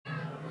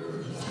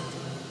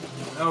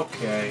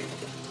Okay.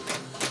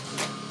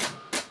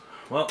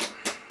 Well,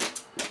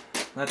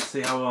 let's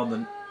see how well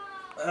the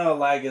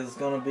lag is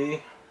gonna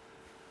be.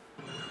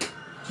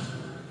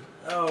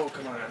 Oh,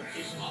 come on.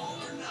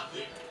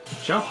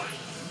 Jump.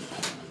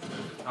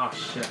 Oh,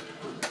 shit.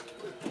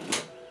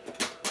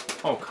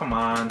 Oh, come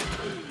on.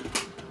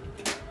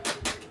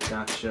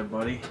 Gotcha,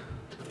 buddy.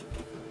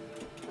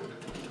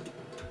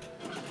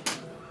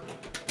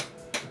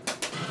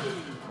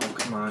 Oh,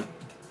 come on.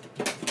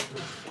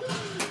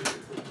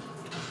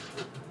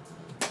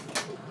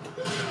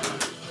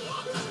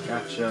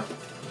 Gotcha.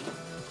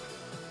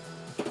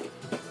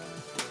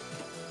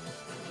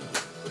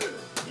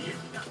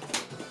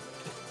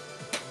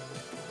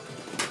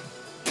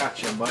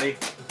 Gotcha, buddy.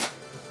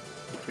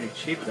 Pretty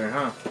cheap there,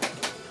 huh?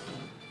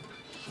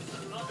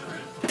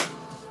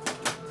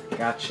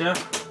 Gotcha.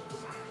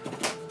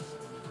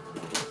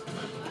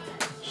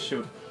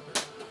 Shoot.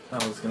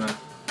 That was gonna...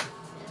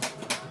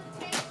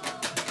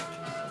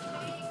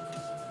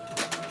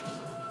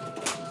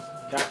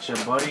 Gotcha,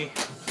 buddy.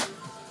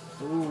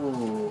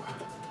 Ooh.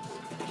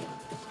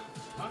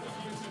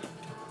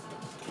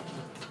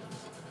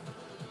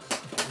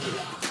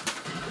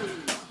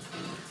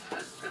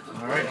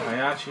 Alright,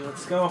 Hayachi,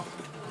 let's go.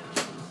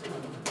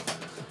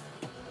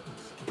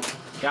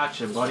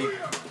 Gotcha, buddy.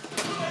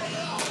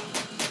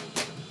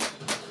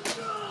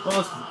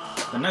 Well,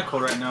 the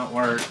netcode right now,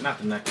 or not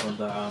the netcode,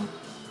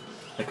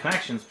 the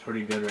connection's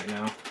pretty good right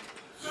now.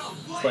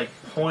 It's like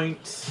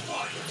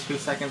 0.2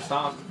 seconds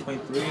off,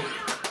 0.3.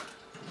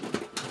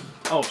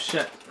 Oh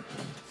shit.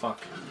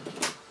 Fuck.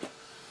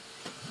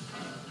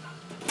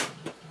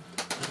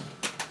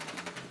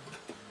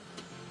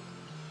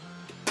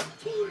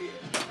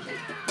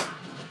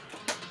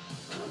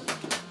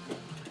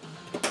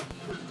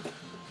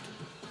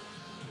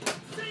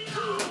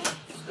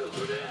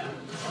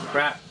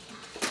 Crap.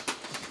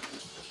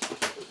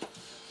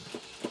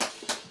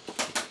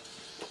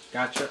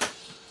 Gotcha.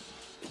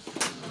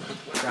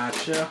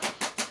 Gotcha.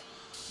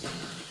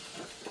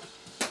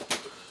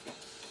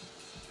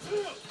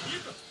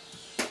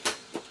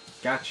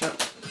 Gotcha.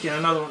 Get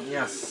another one.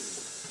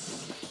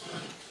 Yes.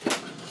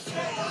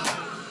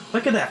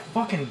 Look at that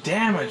fucking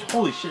damage.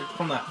 Holy shit,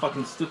 from that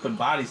fucking stupid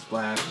body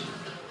splash.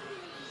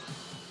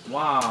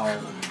 Wow.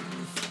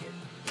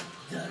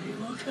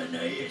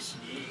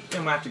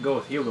 I'm gonna have to go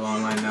with Hugo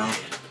online now.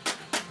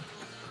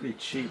 Pretty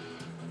cheap.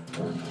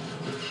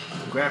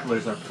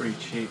 Grapplers are pretty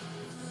cheap.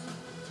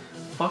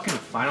 Fucking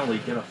finally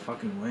get a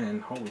fucking win.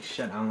 Holy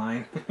shit,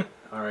 online.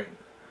 Alright.